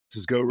This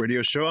is Go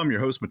Radio Show. I'm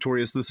your host,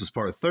 Matorius. This is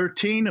part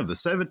 13 of the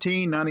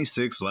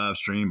 1796 live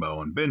stream by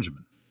Owen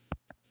Benjamin.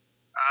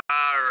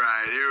 All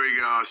right, here we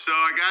go. So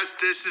I guess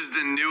this is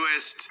the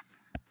newest,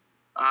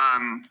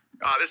 IRA.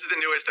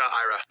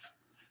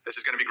 This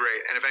is going to be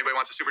great. And if anybody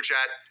wants a super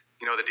chat,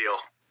 you know the deal.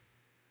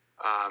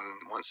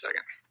 1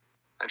 second.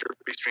 Enter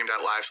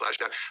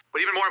BeStream.live/chat.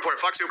 But even more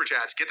important, fuck super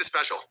chats. Get the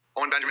special.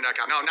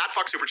 OwenBenjamin.com. No, not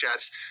fuck super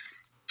chats.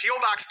 P.O.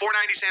 Box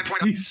 490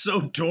 Sandpoint. He's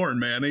so torn,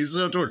 man. He's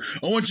so torn.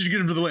 I want you to give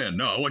it for the land.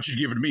 No, I want you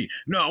to give it to me.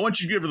 No, I want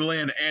you to give it for the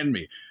land and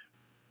me.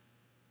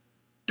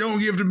 Don't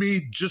give it to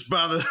me just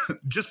by the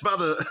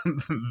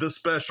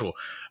special.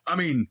 I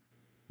mean,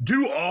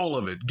 do all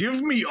of it.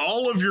 Give me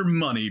all of your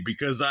money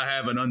because I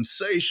have an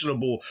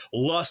unsatiable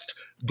lust,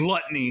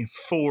 gluttony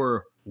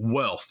for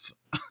wealth.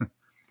 I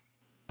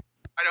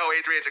know,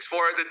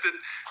 83864.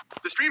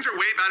 The streams are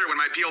way better when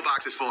my P.O.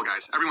 box is full,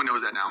 guys. Everyone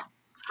knows that now.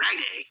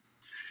 Friday.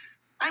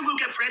 I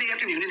woke up Friday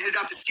afternoon and headed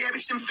off to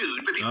scavenge some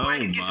food, but before I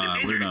could get to the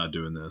vineyard... we're not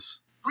doing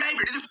this.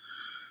 Driver to the...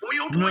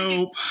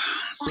 Nope.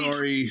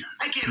 Sorry.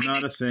 I can't make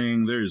not a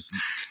thing. There's...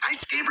 I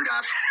scampered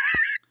off.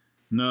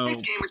 No.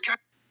 This game was kind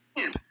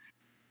of...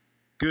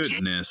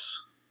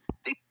 Goodness.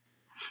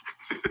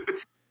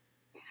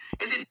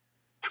 Is it...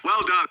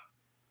 Well done.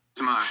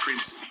 Some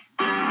creams.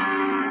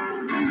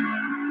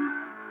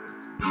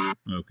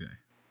 Okay.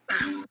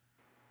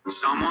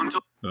 Someone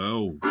told...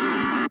 Oh.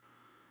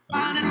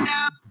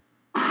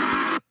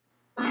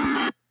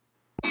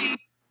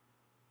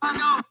 I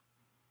know.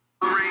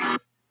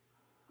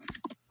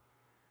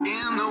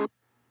 In the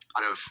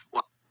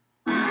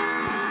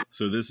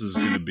So this is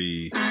going to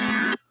be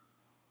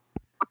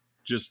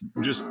just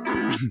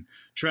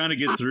trying to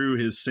get through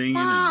his singing.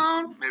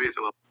 And, maybe it's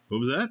a little. What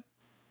was that?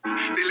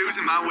 Be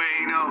losing my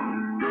way, no.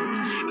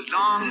 As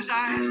long as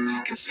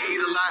I can see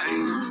the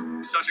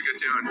light. Such a good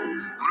tune.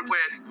 I'm gonna play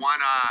it one.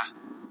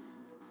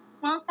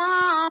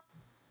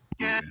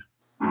 Yeah.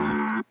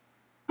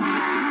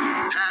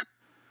 Pat.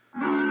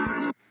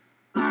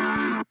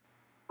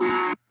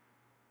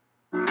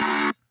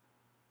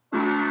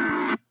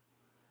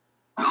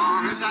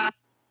 Long as I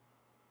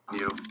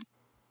you.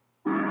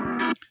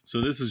 So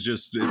this is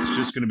it's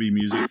just going to be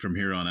music from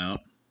here on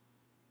out.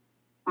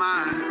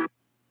 My.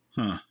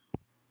 Huh.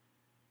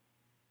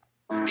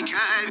 Be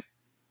kind.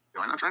 You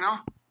want that right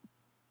now?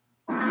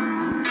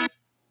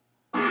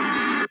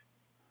 I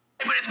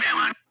put a spell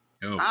on.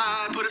 Oh.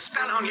 I put a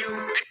spell on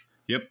you.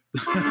 Yep.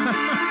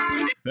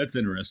 That's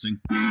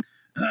interesting. But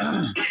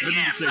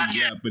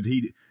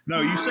you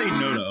say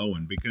no to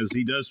Owen because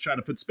he does try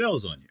to put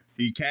spells on you.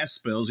 He casts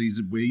spells. He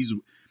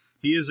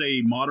is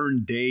a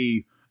modern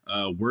day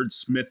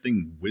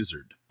wordsmithing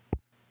wizard.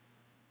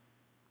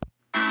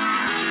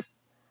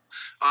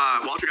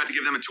 Walter got to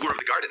give them a tour of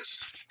the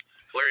gardens.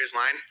 Hilarious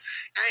line.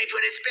 I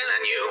put a spell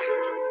on you.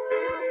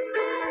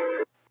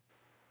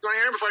 You want to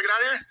hear him before I get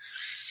out of here?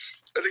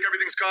 I think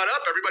everything's caught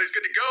up. Everybody's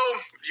good to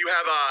go. You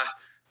have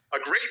a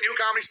great new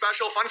comedy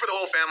special, fun for the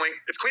whole family.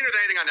 It's cleaner than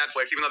anything on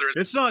Netflix, even though there is...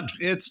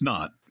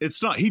 It's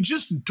not. He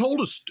just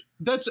told us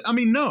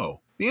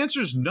no. The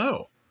answer is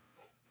no.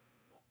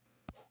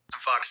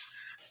 Fucks.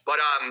 But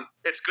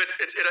it's good.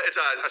 It's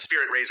a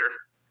spirit raiser.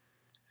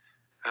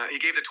 He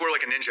gave the tour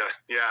like a ninja.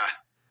 Yeah.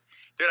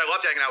 Dude, I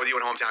loved hanging out with you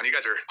in hometown. You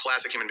guys are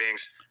classic human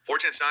beings.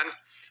 Fortunate son.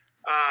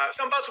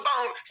 Some boats with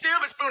bone,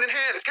 silver spoon in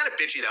hand. It's kind of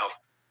bitchy, though.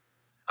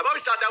 I've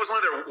always thought that was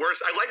one of their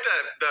worst. I like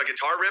the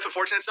guitar riff of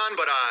Fortunate Son,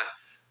 but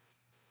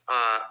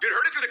dude,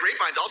 Heard It Through the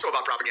Grapevine's also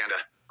about propaganda.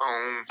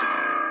 Oh,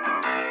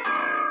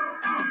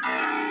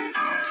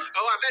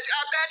 I bet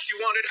you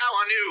wondered how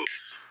I knew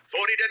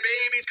 40 dead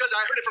babies because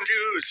I heard it from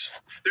Jews.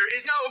 There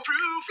is no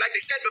proof, like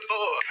they said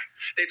before.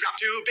 They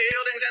dropped 2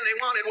 buildings and they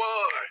wanted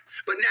war.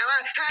 But now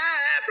I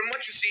have from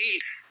what you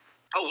see.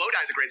 Oh,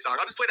 Lodi's a great song.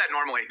 I'll just play that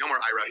normally. No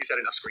more Ira. He's had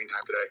enough screen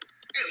time today.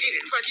 Oh,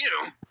 dude, fuck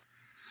you.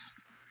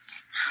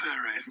 All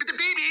right. But the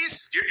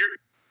babies,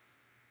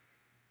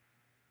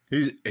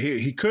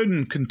 He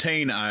couldn't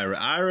contain Ira.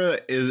 Ira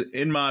is,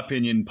 in my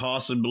opinion,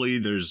 possibly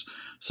there's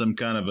some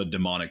kind of a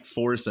demonic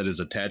force that has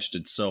attached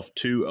itself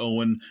to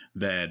Owen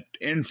that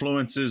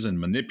influences and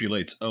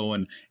manipulates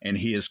Owen, and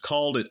he has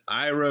called it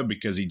Ira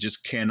because he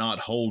just cannot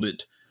hold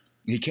it.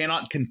 He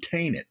cannot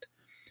contain it.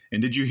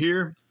 And did you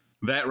hear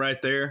that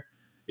right there?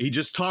 He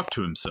just talked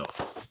to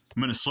himself.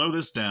 I'm going to slow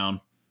this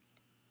down.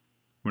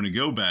 We're going to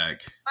go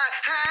back. I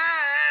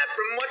have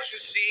from what you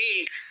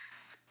see.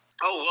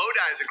 Oh,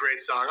 Lodi is a great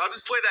song. I'll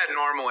just play that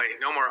normally.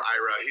 No more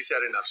Ira. He's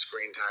had enough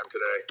screen time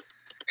today.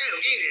 Oh,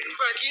 dude,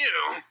 fuck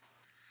you.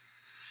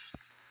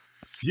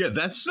 Yeah,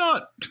 that's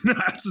not.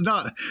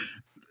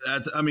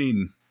 I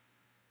mean,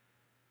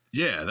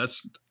 yeah,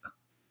 that's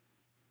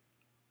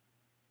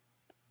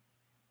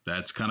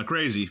kind of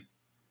crazy.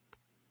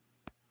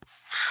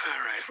 All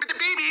right, but the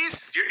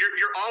babies,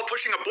 you're all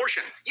pushing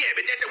abortion. Yeah,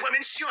 but that's a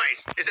woman's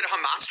choice. Is it a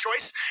Hamas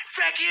choice?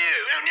 Fuck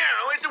you. Oh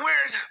no, it's the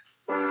worst.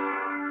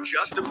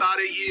 Just about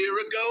a year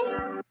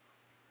ago,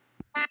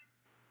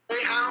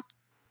 how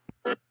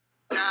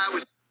I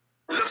was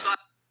looks like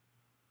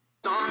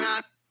song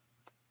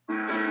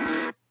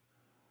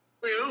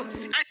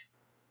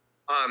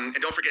I And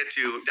don't forget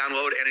to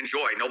download and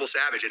enjoy Noble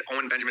Savage at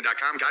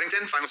owenbenjamin.com.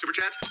 Goddington, final super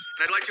chats.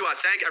 And I'd like to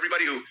thank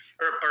everybody who,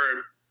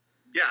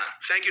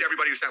 thank you to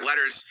everybody who sent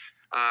letters.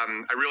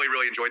 I really,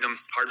 really enjoyed them.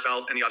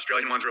 Heartfelt, and the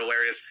Australian ones were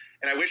hilarious.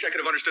 And I wish I could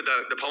have understood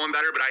the poem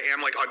better, but I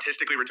am like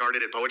autistically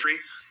retarded at poetry.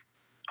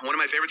 One of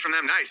my favorites from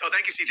them. Nice. Oh,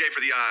 thank you, CJ,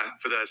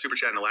 for the super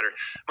chat and the letter.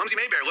 Mumsy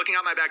Maybear, looking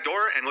out my back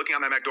door and looking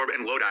out my back door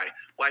in Lodi.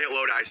 Well, I hit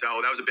Lodi,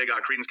 so that was a big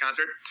Creedence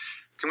concert.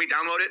 Can we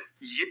download it?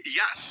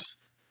 Yes.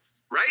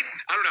 Right?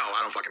 I don't know.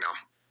 I don't fucking know.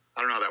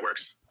 I don't know how that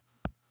works.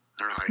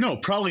 I don't know. No,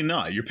 probably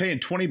not. You're paying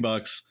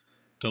 $20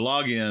 to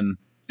log in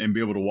and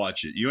be able to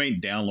watch it. You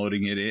ain't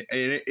downloading it.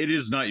 It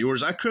is not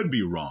yours. I could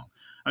be wrong.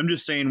 I'm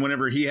just saying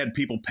whenever he had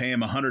people pay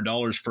him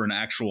 $100 for an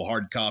actual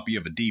hard copy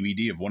of a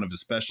DVD of one of his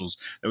specials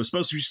that was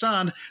supposed to be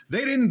signed,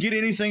 they didn't get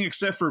anything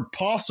except for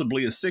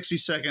possibly a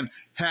 60-second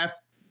half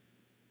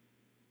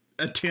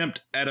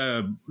attempt at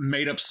a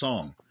made-up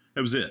song.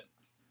 That was it.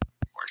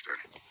 Works,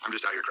 dude. I'm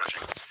just out here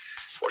crushing.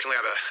 Fortunately,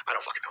 I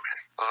don't fucking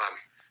know, man.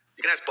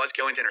 You can ask Buzz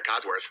Killington or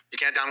Codsworth. You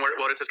can't download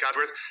it, says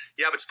Codsworth.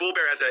 Yeah, but Spool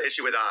Bear has an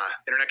issue with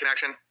internet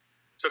connection.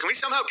 So can we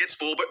somehow get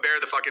Spool Bear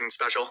the fucking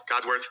special,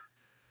 Codsworth?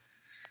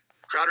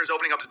 Crowder's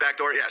opening up his back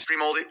door. Yeah,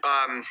 stream oldie.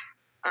 All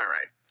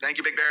right. Thank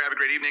you, Big Bear. Have a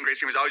great evening. Great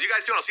stream as always. You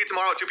guys too. I'll see you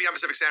tomorrow at 2 p.m.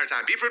 Pacific Standard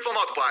Time. Be fruitful,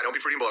 multiply. Don't be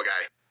fruity boy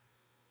guy.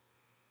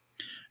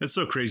 It's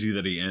so crazy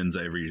that he ends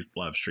every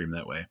live stream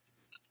that way.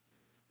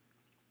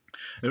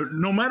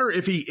 No matter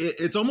if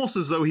it's almost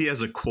as though he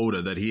has a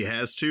quota that he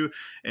has to,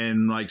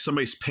 and like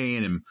somebody's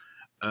paying him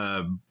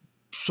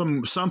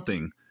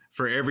something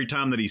for every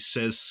time that he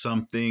says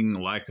something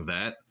like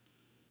that,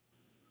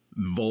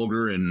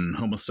 vulgar and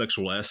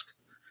homosexual-esque.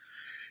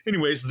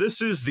 Anyways,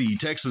 this is the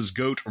Texas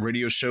Goat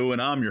Radio Show,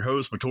 and I'm your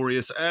host,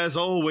 Matorius. As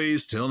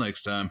always, till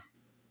next time.